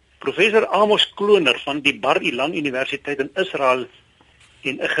 Professor Amos Kloner van die Bar Ilan Universiteit in Israel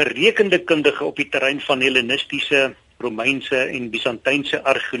en 'n gerekende kundige op die terrein van Hellenistiese, Romeinse en Byzantynse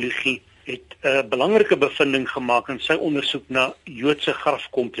argeologie het 'n belangrike bevinding gemaak in sy ondersoek na Joodse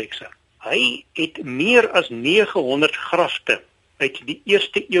grafkomplekse. Hy het meer as 900 grafte uit die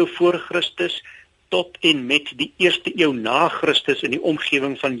 1ste eeu voor Christus tot en met die 1ste eeu na Christus in die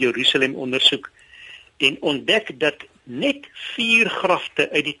omgewing van Jerusalem ondersoek en ontdek dat net 4 grafte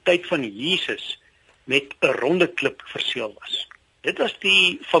uit die tyd van Jesus met 'n ronde klip verseël was. Dit was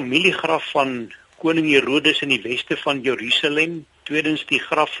die familiegraf van koning Herodes in die weste van Jerusalem, tweedens die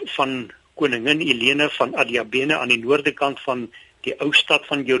graf van koningin Helene van Adiabene aan die noorde kant van die ou stad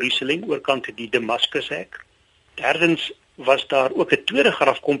van Jerusalem, oorkant die Damaskushek. Derdens was daar ook 'n tweede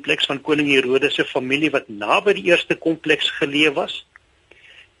grafkompleks van koning Herodes se familie wat naby die eerste kompleks geleë was.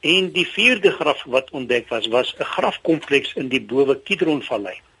 En die vierde graf wat ontdek was 'n grafkompleks in die Bowe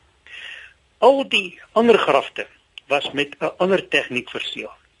Kidronvallei. Al die ander grafte was met 'n ander tegniek verseël.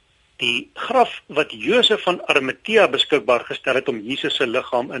 Die graf wat Josef van Arimatea beskikbaar gestel het om Jesus se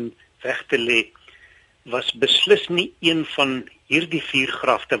liggaam in weg te lê, was beslis nie een van hierdie 4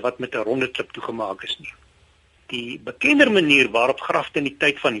 grafte wat met 'n ronde klip toegemaak is nie. Die bekender manier waarop grafte in die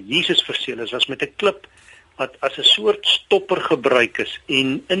tyd van Jesus verseël is, was met 'n klip wat as 'n soort stopper gebruik is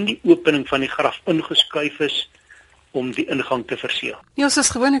en in die opening van die graf ingeskuif is om die ingang te verseël. Ja, soos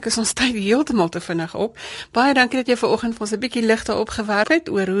gewoonlik is ons tyd heeltemal te vinnig op. Baie dankie dat jy vanoggend vir ons 'n bietjie lig daarop gewerp het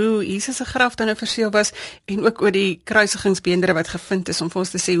oor hoe Jesus se graf dan verseël was en ook oor die kruisigingsbeendere wat gevind is om vir ons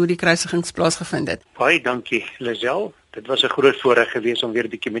te sê hoe die kruisigings plaasgevind het. Baie dankie, Lisel. Dit was 'n groot voorreg geweest om weer 'n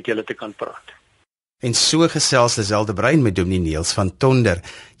bietjie met julle te kan praat. En so gesels Liselde Brein met Dominee Niels van Tonder.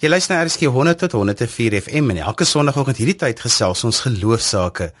 Jy luister na RSG 100 tot 104 FM en elke Sondagoggend hierdie tyd gesels ons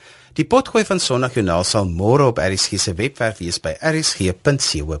geloofsake. Die potgooi van Sondagjoernaal sal môre op RSG se webwerf wees by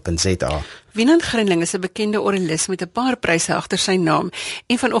rsg.co.za. Wynand Grinling is 'n bekende orgelis met 'n paar pryse agter sy naam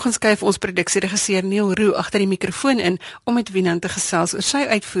en vanoggend skuif ons produksieregisseur Neil Roo agter die mikrofoon in om met Wynand te gesels oor sy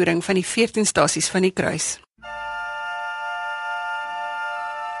uitvoering van die 14 stasies van die kruis.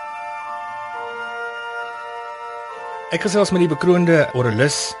 Ek gesels met die bekroonde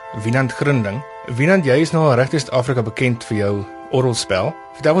orgelis Wynand Grinling. Wynand, jy is nou al reg in Afrika bekend vir jou orgelspel.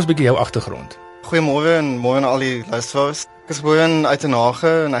 Vertel ons 'n bietjie jou agtergrond. Goeiemôre en môre aan al die luisteraars. Ek is gebore uit Den Haag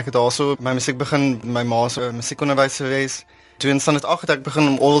en ek het daarso my musiek begin. My ma se musiekonderwyser gewees. Toe in standaard 8 het ek begin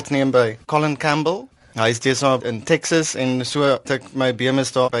om orgel te neem by Colin Campbell. Hy is deesdae in Texas en so het ek my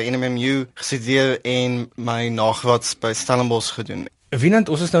BMS daar by NMMU gestudeer en my nagraads by Stellenbosch gedoen. Wynand,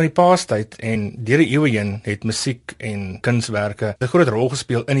 ons is nou in die Paastyd en deur die eeue heen het musiek en kunswerke 'n groot rol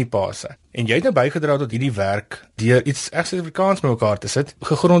gespeel in die Paase. En jy het nou bygedra tot hierdie werk deur iets reg Suid-Afrikaans met mekaar te sit,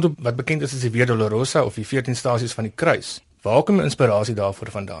 gegrond op wat bekend is as die Via Dolorosa of die 14 stasies van die kruis. Waar kom die inspirasie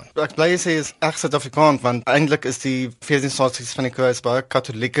daarvoor vandaan? Ek bly sê is reg Suid-Afrikaans want eintlik is die 14 stasies van die kruis baie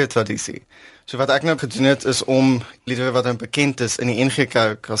katholieke tradisie. So wat ek nou gedoen het is om liedere wat bekend is in die NG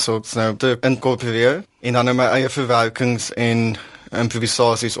Kerk asook nou te inkorporeer en dan in my eie verwerkings en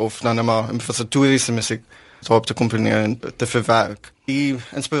improvisasies of dan maar improvisatoriese musiek daarop te komponeer en te verwerk. Die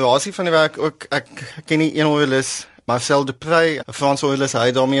inspirasie van die werk ook, ek ken nie een orgelis, Marcel Duprey, 'n Franse orgelis,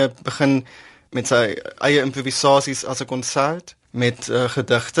 hy daarmee begin met sy eie improvisasies as 'n konsert met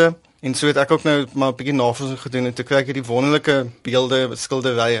gedigte. En so het ek ook nou maar 'n bietjie navorsing gedoen en toe kry ek die wonderlike beelde,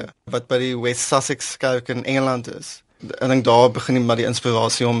 skilderye wat by die West Sussex Kerk in Engeland is. En dan daar begin maar die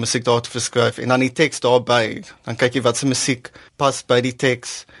inspirasie om musiek daar te verskryf en dan die teks daarbey. Dan kyk jy wat se musiek pas by die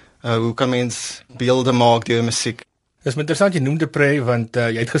teks. Hoe kan mens beelde maak deur musiek? Dis interessant jy noem Duprey want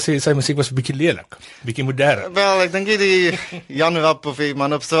jy het gesê sy musiek was 'n bietjie lelik, bietjie modern. Wel, ek dink die Jan Rapp of die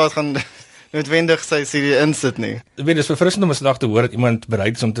man op straat gaan noodwendig sy CD insit nie. Ek weet dis verfrissend om 'n slag te hoor dat iemand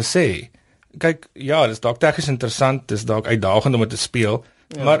bereid is om te sê, kyk, ja, dis dalk tegnies interessant, dis dalk uitdagend om dit te speel.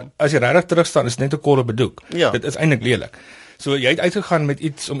 Ja. Maar as jy regtig terugstaan, is net 'n kol op 'n doek. Ja. Dit is eintlik lelik. So jy het uitgegaan met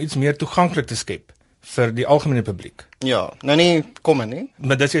iets om iets meer toeganklik te skep vir die algemene publiek. Ja, nou nie kom nie.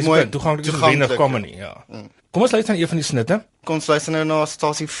 Maar dit is toeganklik is wenig kom nie, ja. Kom ons luister na een van die snitte. Kom ons luister nou na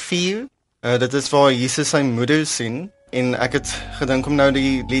stasie 4. Dit is waar Jesus sy moeder sien en ek het gedink om nou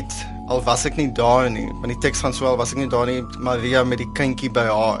die lied Al was ek nie daar nie, want die teks gaan so al was ek nie daar nie, Maria met die kindjie by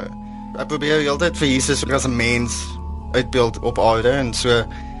haar. Ek probeer heeltyd vir Jesus as 'n mens uitbeeld op aarde en so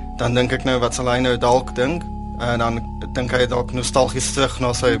dan dink ek nou wat sal hy nou dalk dink en dan dink hy dalk nostalgies terug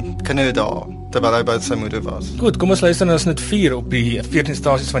na sy kinderdae terwyl hy by sy moeder was. Goed, kom ons luister na snit 4 op die 14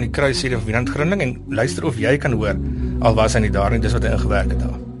 stasies van die kruisserie van Wynand Grinling en luister of jy kan hoor al was hy nie daar nie, dis wat hy ingewerk het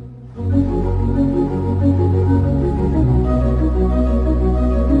daar.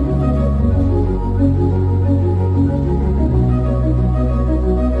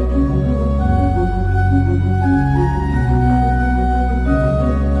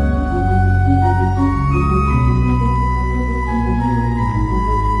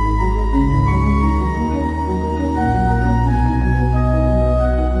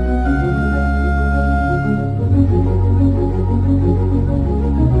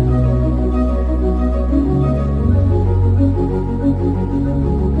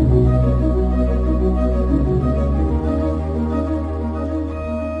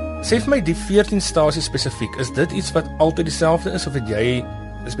 Sê vir my die 14 stasies spesifiek, is dit iets wat altyd dieselfde is of het jy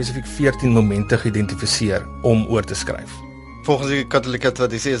spesifiek 14 momente geïdentifiseer om oor te skryf? Volgens die katholieke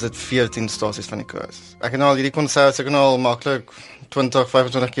tradisie is dit 14 stasies van die kruis. Ek het nou al hierdie konsert ek nou al maklik 20,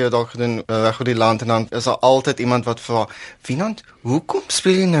 25 keer dalk gedoen reg oor die land en dan is daar altyd iemand wat vra, Wynand, hoekom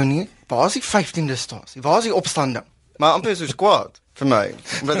speel jy nou nie? Waar is die 15de stasie? Waar is die opstanding? Maar amper so kwaad vir my,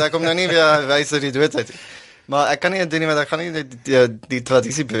 want ek kom nou nie weer reis uit die dood uit. Maar ek kan nie doen nie, want ek gaan nie die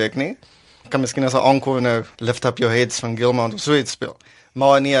tradisie breek nie. kan miskien as 'n encore Lift Up Your Heads van Gilmore of so iets speel.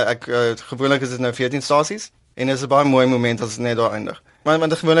 Maar nee, gewoonlik is dit nou 14 stasies en dit is 'n baie mooi moment as dit net daar eindig. Maar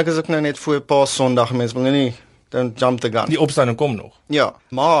gewoonlik is ek nou net voor Paas-Sondag, mense wil nie dan jump the gun. Die opstanding kom nog. Ja,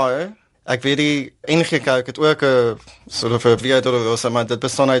 maar ek weet die enige kerk het ook 'n soort of 'n Via Dolorosa, maar dit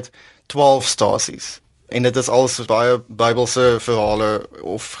bestaan uit 12 stasies. En dit is alles baie Bybelse verhale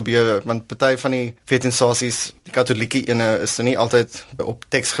of gebeure, want party van die 14 stasies, die katholieke ene is nie altyd op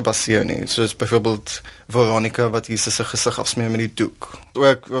teks gebaseer nie. Soos byvoorbeeld Veronica wat Jesus se gesig afsmeer met die doek.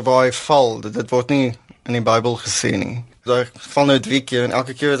 Ook waar hy val, dit word nie in die Bybel gesê nie. So ek val nou 3 keer en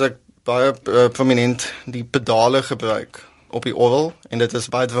elke keer het ek baie prominent die pedale gebruik op die orgel en dit is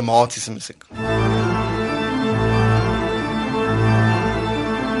baie dramatiese musiek.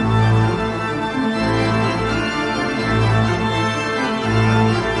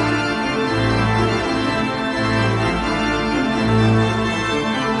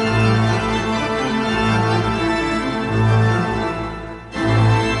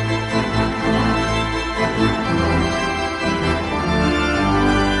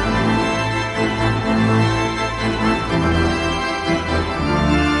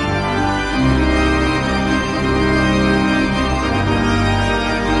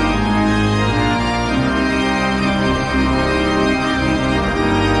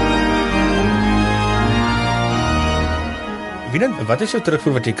 Wat is jou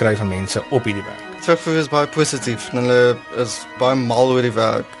terugvoer wat jy kry van mense op hierdie werk? Terugvoer is baie positief. Hulle is baie mal oor die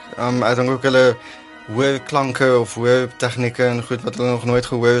werk. Ek dink ook hulle hoor klanke of hoor tegnieke en goed wat hulle nog nooit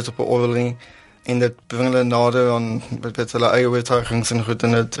gehoor het op 'n orgel nie. En dit bring hulle nader aan met hulle eie oortuigings en goed.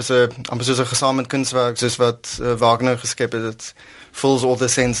 En dit is amper soos 'n gesamentlike kunswerk soos wat Wagner geskep het. Dit fills all the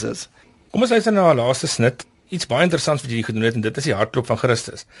senses. Kom ons luister na 'n laaste snit. Iets baie interessants wat jy gedoen het en dit is die hartklop van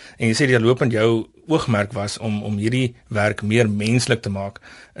Christus. En jy sê die lopend jou oogmerk was om hierdie werk meer menslik te maak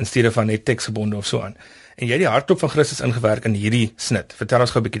in steede van net teksgebonde of so aan. En jy het die hartklop van Christus ingewerk in hierdie snit. Vertel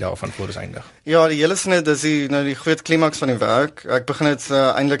ons gou 'n bietjie daarvan voor ons eindig. Ja, die hele snit is die groot klimaks van die werk. Ek begin dit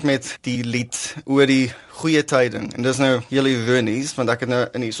eintlik met die lied oor die goeie tyding. En dis nou heel ironies want ek het nou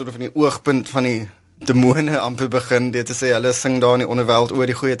in die soort van die oogpunt van die demone amper begin dit te sê hulle sing daar in die onderwêreld oor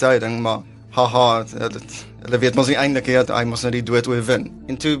die goeie tyding, maar haha, hulle weet mos nie eintlik hy mos nou die dood oorwin.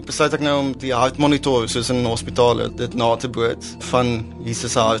 En toe besluit ek nou om die hartmonitor soos in hospitale dit na te boot van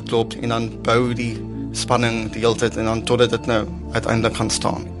Jesus se hartklop en dan bou die spanning die hele tyd en dan totdat dit nou uiteindelik gaan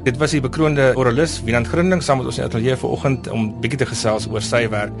staan. Dit was die bekroonde oralis Wienand Grinding saam met ons in die ateljee vanoggend om bietjie te gesels oor sy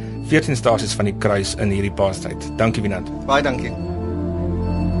werk 14 stasies van die kruis in hierdie Paastyd. Dankie Wienand. Baie dankie.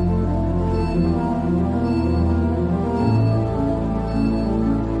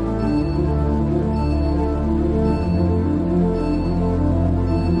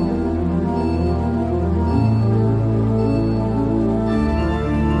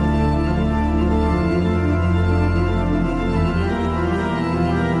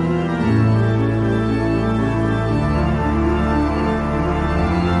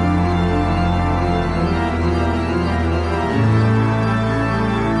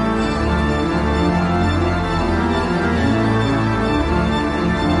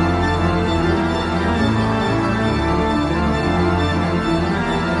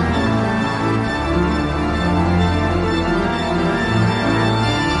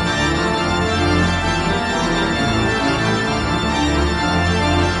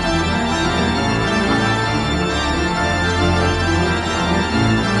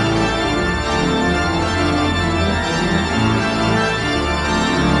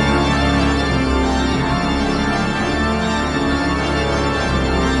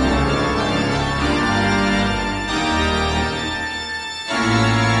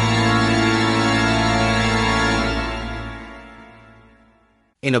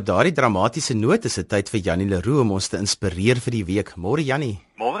 En op daardie dramatiese noot is dit tyd vir Jannie Leroux om ons te inspireer vir die week. Môre Jannie.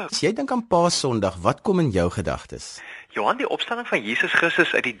 Môre. As jy dink aan Paas-Sondag, wat kom in jou gedagtes? Johan, die opstanding van Jesus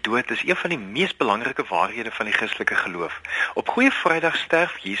Christus uit die dood is een van die mees belangrike waarhede van die Christelike geloof. Op Goeie Vrydag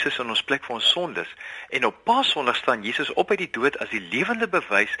sterf Jesus in ons plek vir ons sondes en op Paas-Sondag staan Jesus op uit die dood as die lewende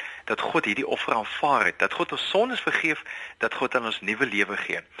bewys dat God hierdie offer aanvaar het, dat God ons sondes vergeef, dat God aan ons nuwe lewe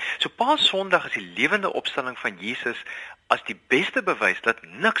gee. So Paas-Sondag is die lewende opstanding van Jesus as die beste bewys dat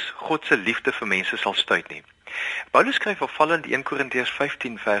niks God se liefde vir mense sal stuit nie. Paulus skryf opvallend in 1 Korintiërs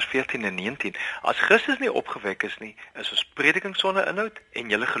 15 vers 14 en 19: As Christus nie opgewek is nie, is ons prediking sonder inhoud en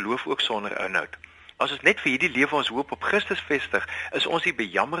julle geloof ook sonder inhoud. As ons net vir hierdie lewe ons hoop op Christus vestig, is ons die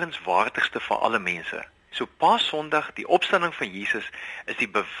bejammerenswaardigste van alle mense. So Paas-Sondag, die opstanding van Jesus, is die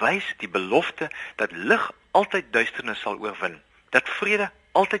bewys, die belofte dat lig altyd duisternis sal oorwin, dat vrede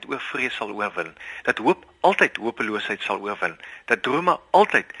altyd oor vrees sal oorwin, dat hoop altyd hopeloosheid sal oorwin, dat drome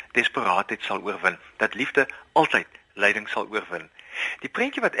altyd desperaatheid sal oorwin, dat liefde altyd lyding sal oorwin. Die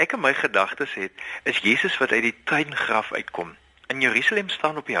prentjie wat ek in my gedagtes het, is Jesus wat uit die tuingraf uitkom. In Jerusalem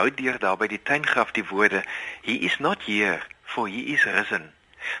staan op die houtdeur daar by die tuingraf die woorde, "He is not here, for he is risen."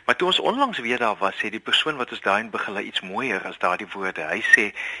 Maar toe ons onlangs weer daar was, sê die persoon wat ons daarin begelei iets mooier as daardie woorde. Hy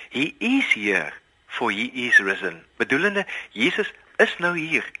sê, "He is here, for he is risen." Bedoelende, Jesus is nou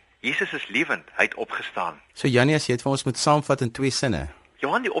hier. Jesus is lewend, hy het opgestaan. So Janie, as jy dit vir ons moet saamvat in 2 sinne.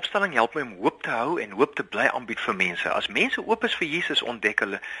 Johan, die opstanding help my om hoop te hou en hoop te bly aanbied vir mense. As mense oop is vir Jesus, ontdek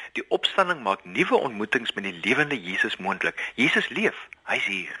hulle, die opstanding maak nuwe ontmoetings met die lewende Jesus moontlik. Jesus leef, hy's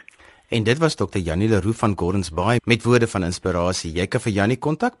hier. En dit was Dr. Jannie Leroux van Gordons Bay met woorde van inspirasie. Jy kan vir Jannie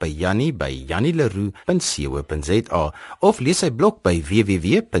kontak by jannie@jannieleroux.co.za of lees sy blog by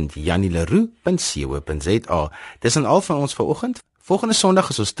www.jannieleroux.co.za. Dis en al van ons vanoggend. Volgende Sondag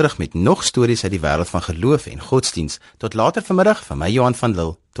is ons terug met nog stories uit die wêreld van geloof en godsdiens. Tot later vanmiddag van my Johan van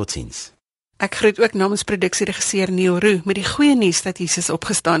Lille. Totsiens. Ek groet ook namens produksieregisseur Neil Roux met die goeie nuus dat Jesus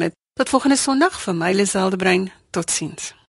opgestaan het. Tot volgende Sondag van my Liselde Brein. Totsiens.